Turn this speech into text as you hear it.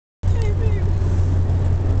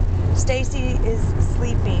Stacy is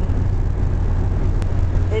sleeping.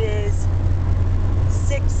 It is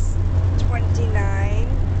 6:29.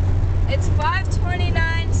 It's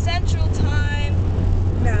 5:29 Central Time.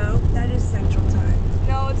 No, that is Central Time.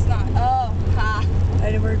 No, it's not. Oh, ha.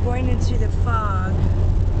 And we're going into the fog.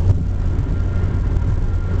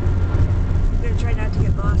 I'm going to try not to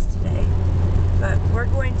get lost today. But we're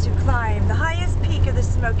going to climb the highest peak of the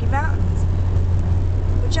Smoky Mountains.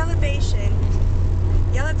 Which elevation?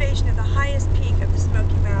 The elevation of the highest peak of the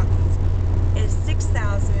Smoky Mountains is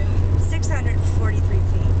 6,643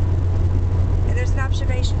 feet. And there's an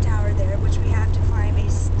observation tower there, which we have to climb a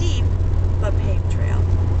steep but paved trail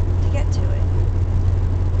to get to it.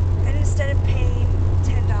 And instead of paying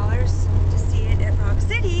 $10 to see it at Rock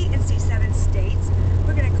City and see 7 states,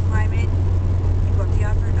 we're going to climb it and go up the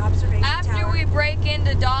observation tower. After we break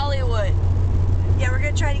into Dollywood. Yeah, we're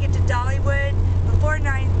going to try to get to Dollywood before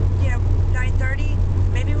 9:30.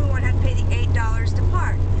 Maybe we won't have to pay the $8 to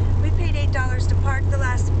park. We paid $8 to park the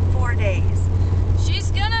last 4 days.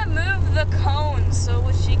 She's gonna move the cone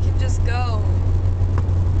so she can just go.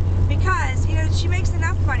 Because, she makes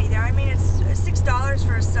enough money there. I mean, it's $6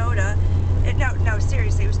 for a soda. No,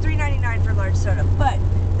 seriously, it was $3.99 for a large soda. But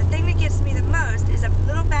the thing that gets me the most is a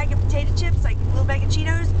little bag of potato chips, like a little bag of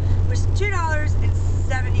Cheetos, was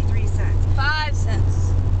 $2.73. 5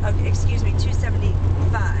 cents. Okay, excuse me,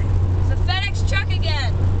 $2.75. The FedEx truck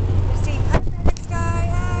again. See, hi FedEx guy,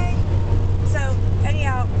 hi. So,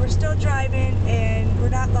 anyhow, we're still driving and we're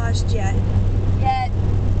not lost yet.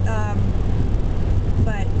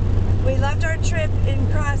 But we loved our trip in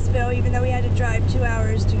Crossville, even though we had to drive 2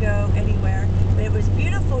 hours to go anywhere. But it was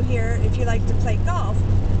beautiful here if you like to play golf.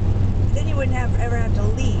 Then you wouldn't ever have to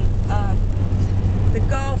leave. The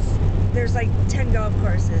golf, there's like 10 golf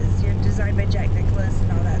courses. Designed by Jack Nicklaus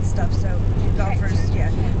and all that stuff. So you golfers, yeah.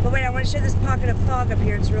 But wait, I want to show this pocket of fog up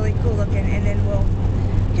here. It's really cool looking. And then we'll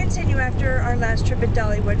continue after our last trip at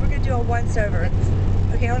Dollywood. We're going to do a once-over.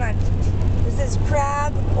 Okay, hold on. This is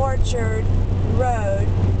Crab Orchard Road.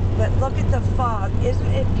 But look at the fog.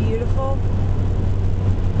 Isn't it beautiful?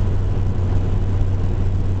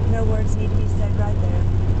 No words need to be said right there.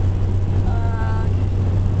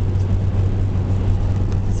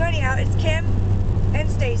 So anyhow, it's Kim and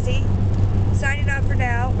Stacy signing off for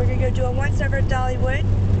now. We're going to go do a once-over at Dollywood.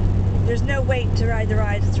 There's no wait to ride the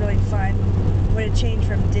rides. It's really fun. What a change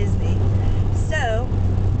from Disney. So,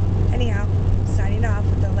 anyhow, signing off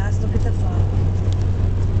with the last look at the fog.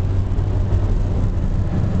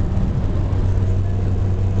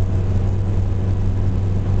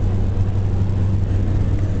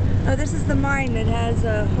 Oh, this is the mine that has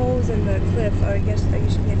holes in the cliff. Oh, I guess you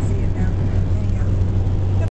can't see